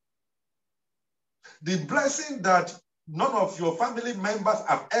 The blessing that none of your family members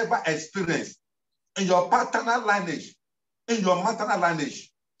have ever experienced in your paternal lineage, in your maternal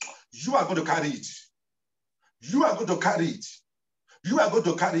lineage. You are going to carry it. You are going to carry it. You are going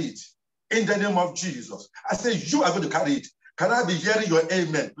to carry it in the name of Jesus. I say you are going to carry it. Can I be hearing your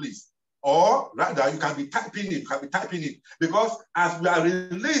amen, please? Or rather, you can be typing it. You can be typing it. Because as we are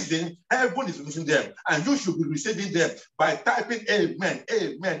releasing, heaven is releasing them. And you should be receiving them by typing amen,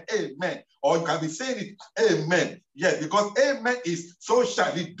 amen, amen. Or you can be saying it, amen. Yes, because amen is so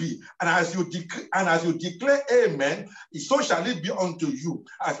shall it be. And as you declare amen, so shall it be unto you.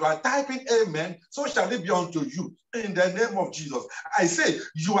 As you are typing amen, so shall it be unto you. In the name of Jesus. I say,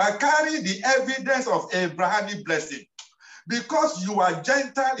 you are carrying the evidence of Abrahamic blessing. Because you are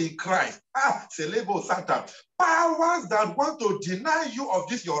gentle in Christ. Celebo Satan. Powers that want to deny you of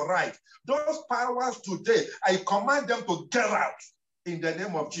this your right. Those powers today, I command them to get out in the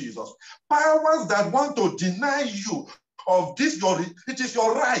name of Jesus. Powers that want to deny you of this, it is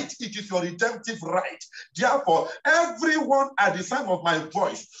your right. It is your redemptive right. Therefore, everyone at the sound of my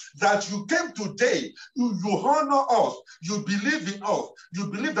voice, that you came today, you honor us, you believe in us, you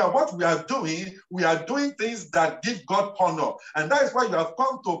believe that what we are doing things that give God honor. And that is why you have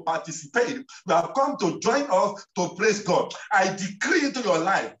come to participate. You have come to join us to praise God. I decree into your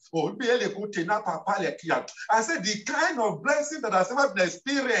life. I said the kind of blessing that has ever been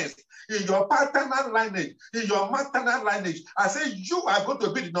experienced in your paternal lineage, in your maternal lineage, I say you are going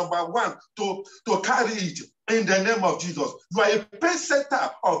to be the number one to carry it in the name of Jesus. You are a pace setter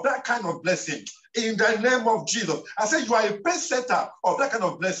of that kind of blessing in the name of Jesus. I say you are a pace setter of that kind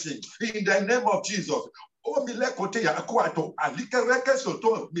of blessing in the name of Jesus.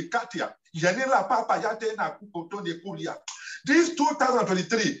 This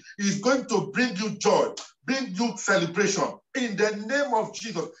 2023 is going to bring you joy, bring you celebration in the name of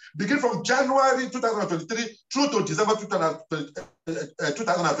Jesus. Begin from January 2023 through to December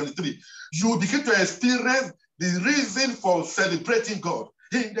 2023. You will begin to experience the reason for celebrating God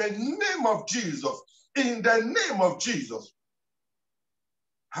in the name of Jesus. In the name of Jesus.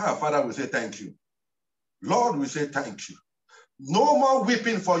 Father, we say thank you. Lord, we say thank you. No more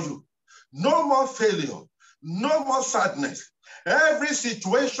weeping for you. No more failure. No more sadness. Every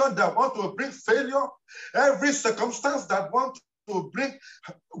situation that wants to bring failure, every circumstance that wants to bring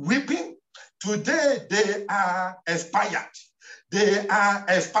weeping, today they are expired. They are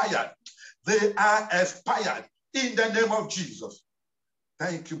expired. They are expired in the name of Jesus.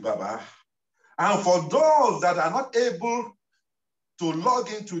 Thank you, Baba. And for those that are not able to log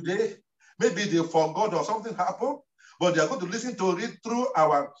in today, maybe they forgot or something happened, but they are going to listen to it through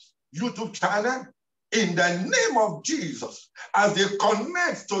our YouTube channel. In the name of Jesus, as they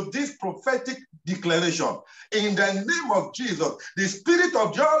connect to this prophetic declaration, in the name of Jesus, the Spirit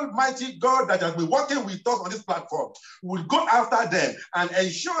of the Almighty God that has been working with us on this platform will go after them and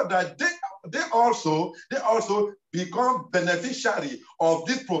ensure that they also become beneficiary of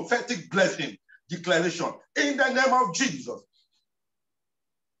this prophetic blessing declaration. In the name of Jesus.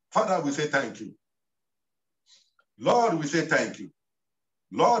 Father, we say thank you. Lord, we say thank you.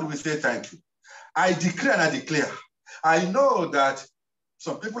 Lord, we say thank you. I declare and I declare. I know that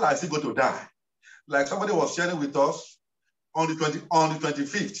some people are still going to die. Like somebody was sharing with us on the 25th, on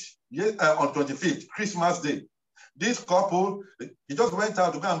 25th, Christmas Day. This couple, he just went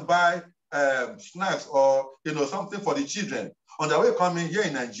out to go and buy snacks or something for the children. On their way coming here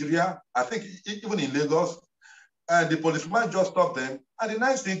in Nigeria, I think even in Lagos, and the policeman just stopped them. And the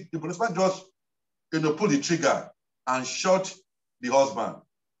nice thing, the policeman just pulled the trigger and shot the husband.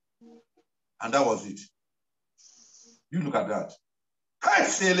 And that was it. You look at that.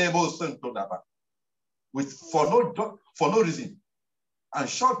 For no reason. And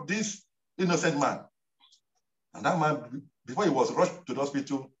shot this innocent man. And that man, before he was rushed to the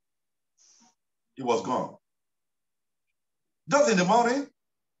hospital, he was gone. Just in the morning,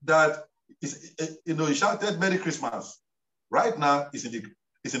 that he shouted Merry Christmas. Right now, it's in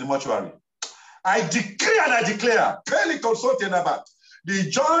the mortuary. I decree and I declare,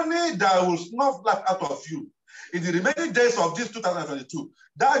 the journey that will snuff life out of you in the remaining days of this 2022,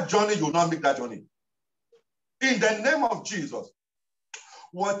 that journey, you will not make that journey. In the name of Jesus,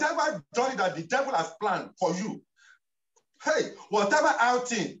 whatever journey that the devil has planned for you, whatever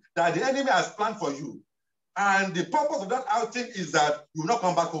outing that the enemy has planned for you, and the purpose of that outing is that you will not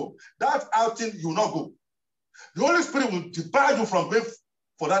come back home. That outing, you will not go. The Holy Spirit will debar you from going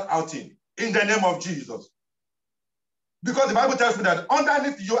for that outing in the name of Jesus. Because the Bible tells me that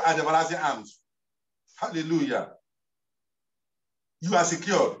underneath you are the everlasting arms. Hallelujah. You are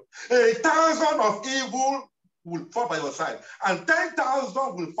secured. 1,000 of evil will fall by your side, and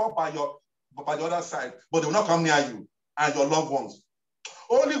 10,000 will fall by the other side, but they will not come near you and your loved ones.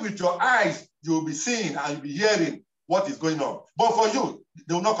 Only with your eyes you will be seeing and you'll be hearing what is going on. But for you,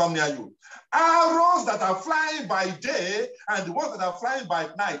 they will not come near you. Arrows that are flying by day and the ones that are flying by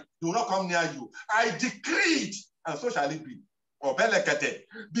night, they will not come near you. I decreed, and so shall it be.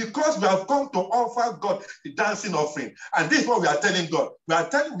 Because we have come to offer God the dancing offering. And this is what we are telling God. We are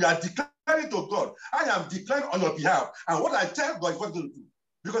declaring to God, I am declaring on your behalf. And what I tell God is what to do.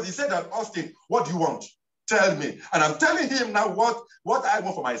 Because he said that, Austine, what do you want? Tell me. And I'm telling him now what I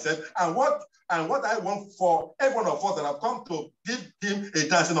want for myself and what I want for every one of us that have come to give him a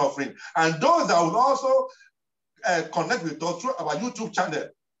dancing offering. And those that will also connect with us through our YouTube channel.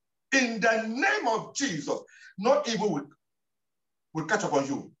 In the name of Jesus, no evil will catch up on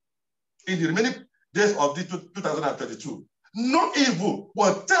you. In the remaining days of this 2022, no evil,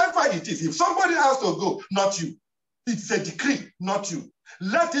 whatever it is, if somebody has to go, not you. It's a decree, not you.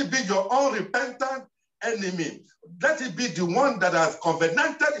 Let it be your unrepentant enemy. Let it be the one that has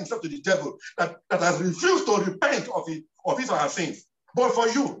covenanted himself to the devil, that has refused to repent of his or her sins. But for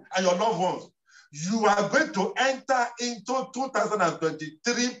you and your loved ones, you are going to enter into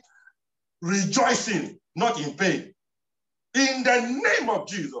 2023 rejoicing, not in pain. In the name of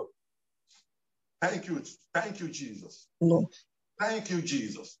Jesus. Thank you. Thank you, Jesus. No. Thank you,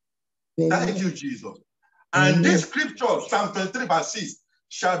 Jesus. Amen. Thank you, Jesus. And this scripture, Psalm 23, verse 6,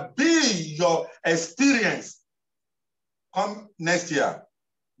 shall be your experience come next year.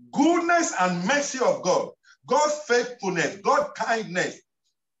 Goodness and mercy of God, God's faithfulness, God's kindness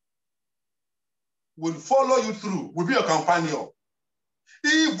will follow you through, will be your companion.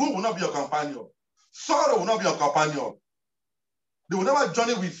 Evil will not be your companion. Sorrow will not be your companion. They will never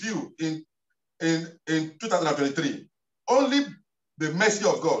journey with you in 2023. Only the mercy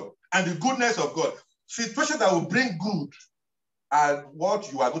of God and the goodness of God. Situations that will bring good are what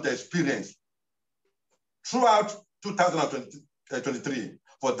you are going to experience throughout 2023.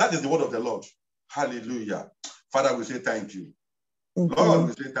 For that is the word of the Lord. Hallelujah. Father, we say thank you. Lord,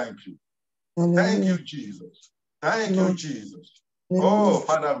 we say thank you. Thank you, Jesus. Thank you, Jesus. Oh,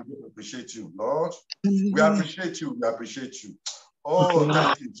 Father, we appreciate you, Lord. We appreciate you. We appreciate you. Oh,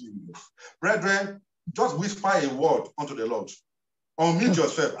 thank you, Jesus. Brethren, just whisper a word unto the Lord. Unmute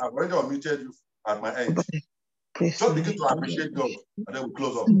yourself. I've already unmuted you at my end. Just begin to appreciate God, and then we'll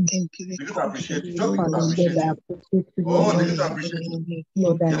close up. Begin to appreciate you. Just begin to appreciate you. Oh, begin to appreciate you.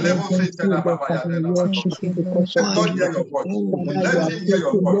 The level says, God hear your voice. Let him hear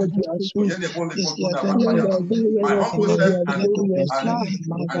your voice. My humble self and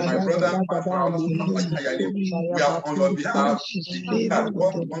my brother, Pastor Olasupo, we are on your behalf. That's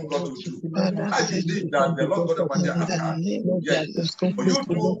what we want God to do. I believe that the Lord God of Maria has heard. Yes. For you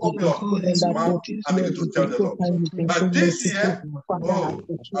to open your mouth and begin to tell the Lord. But this year, oh,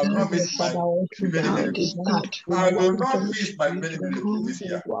 I will not miss my remaining miracles. I will not miss my remaining miracles this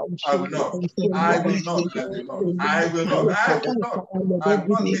year. I will not. I will not. I will not. I will not. I will not. I will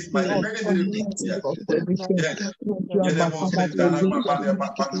not miss my remaining miracles this year. Yes.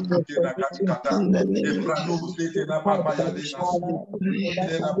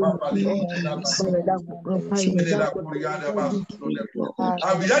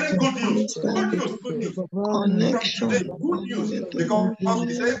 I'll be hearing good news. Good news. Good news. From today, good news. Because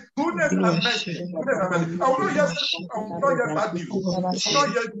he says, goodness and mercy. Goodness and mercy. I will not hear bad news. I will not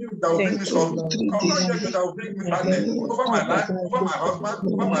hear news that will bring me sorrow. I will not hear news that will bring me sadness over my life, over my husband,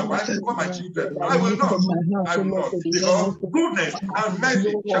 over my wife, over my children. I will not. I will not. Because goodness and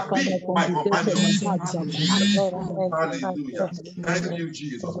mercy shall be my companions. Hallelujah. Thank you,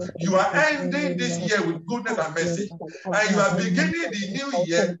 Jesus. You are ending this year with goodness and mercy. And you are beginning the new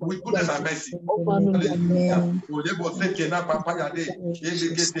year with goodness and mercy.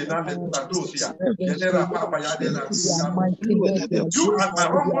 Hallelujah. You and my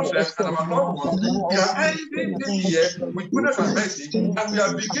humble self and our loved ones, we are ending this year with goodness and mercy, and we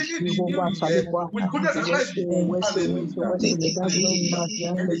are beginning the new year with goodness and mercy. Hallelujah.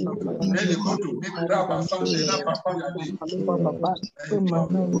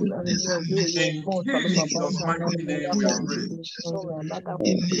 In Jesus' mighty name we are praying.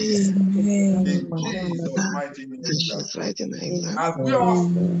 In Jesus' mighty name we are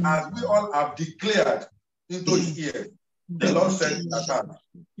praying. As we all have declared into his ear, the Lord said he has heard.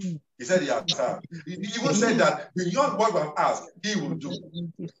 He said he has heard. He even said that beyond what we have asked, he will do.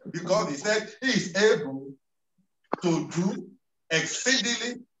 Because he said he is able to do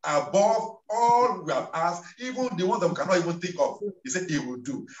exceedingly above all we have asked, even the ones that we cannot even think of. He said he will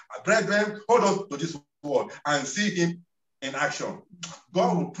do. Brethren, hold on to this word and see him in action.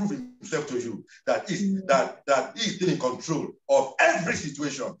 God will prove himself to you that he is still in control of every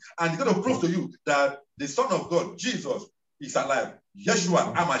situation. And he's going to prove to you that the Son of God, Jesus, is alive.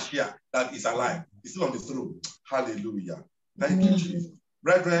 Yeshua HaMashiach that is alive. He's still on the throne. Hallelujah. Thank you, Jesus.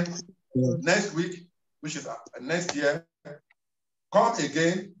 Brethren, next week, which is next year, come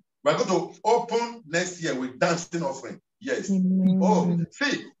again. We're going to open next year with dancing offering. Yes. Oh,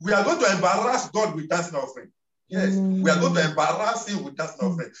 see, we are going to embarrass God with dancing offering. Yes. We are going to embarrass him with dancing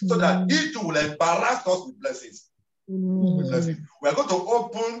offering so that he too will embarrass us with blessings. Blessings. We are going to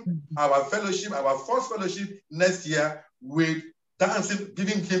open our fellowship, our first fellowship next year with dancing,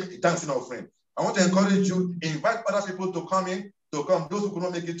 giving him a dancing offering. I want to encourage you, invite other people to come in, to come. Those who could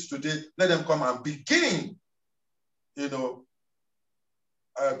not make it today, let them come and begin, to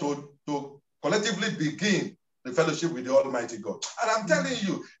collectively begin the fellowship with the Almighty God. And I'm telling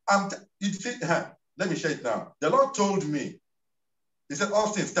you, let me share it now. The Lord told me, he said,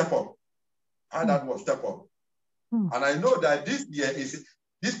 Austine, step up. And that was step up. And I know that this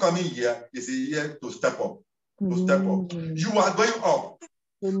coming year is a year to step up. To step up. You are going up.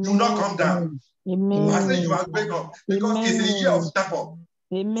 You will not come down. I say you are going up because it's a year of step up.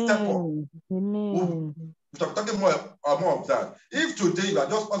 Step up. We're talking more of that. If today you are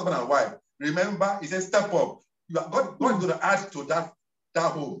just husband and wife, remember, he says step up. God is going to add to that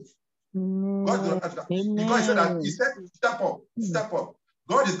home. God is going to add to that. Because he said step up, step up.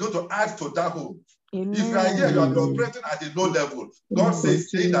 God is going to add to that home. If you are here, you are operating at a low level. God says,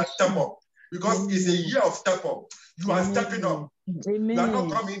 say that step up. Because it's a year of step up. You are stepping up. You are not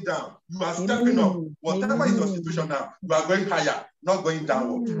coming down. You are stepping up. Whatever is your situation now, you are going higher, not going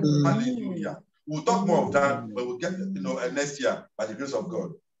downward. Hallelujah. We'll talk more of that when we get next year by the grace of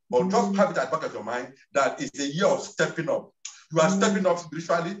God. But just have it at the back of your mind that it's a year of stepping up. You are stepping up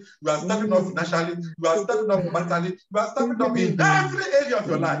spiritually, you are stepping up financially, you are stepping up maritally, you are stepping up in every area of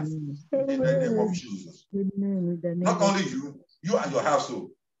your life. In the name of Jesus. Not only you and your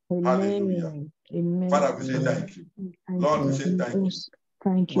household. Hallelujah. Father, we say thank you. Lord, we say thank you.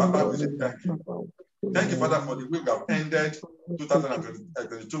 Thank you. Father, we say thank you. Thank you, Father, for the week we have ended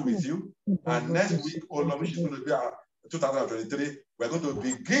 2022 with you. And next week, oh Lord, which is going to be our 2023, we're going to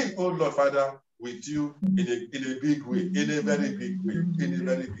begin, oh Lord, Father, with you in a big way, in a very big way, in a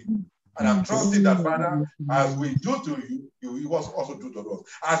very big way. And I'm trusting that, Father, as we do to you, you will also do to us.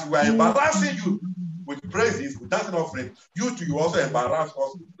 As we are embarrassing you with praises, with dancing offering, you too, you also embarrass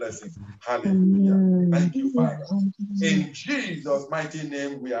us with blessings. Hallelujah. Thank you, Father. In Jesus' mighty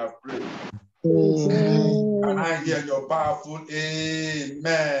name, we have prayed. And I hear your powerful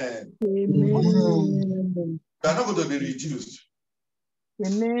amen. You are not going to be reduced.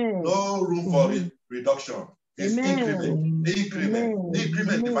 No room for reduction. It's increment in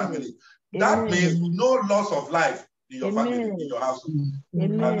the family. That means no loss of life in your family, in your household.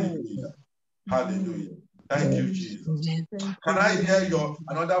 Hallelujah. Hallelujah. Thank you, Jesus. Can I hear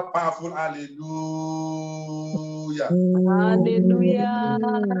another powerful hallelujah? Hallelujah.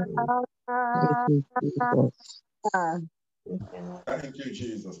 Thank you,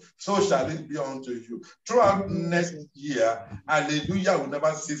 Jesus. So shall it be unto you. Throughout next year, hallelujah will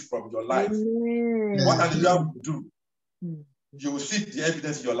never cease from your life. What hallelujah will do, you will see the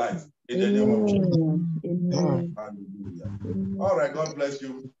evidence in your life in the name of Jesus. Hallelujah. All right, God bless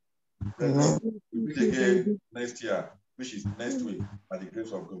you. We'll meet again next year, which is next week, by the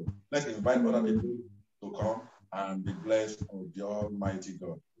grace of God. Let's invite other people to come and be blessed of the Almighty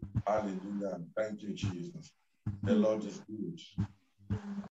God. Hallelujah. Thank you, Jesus. The Lord is good.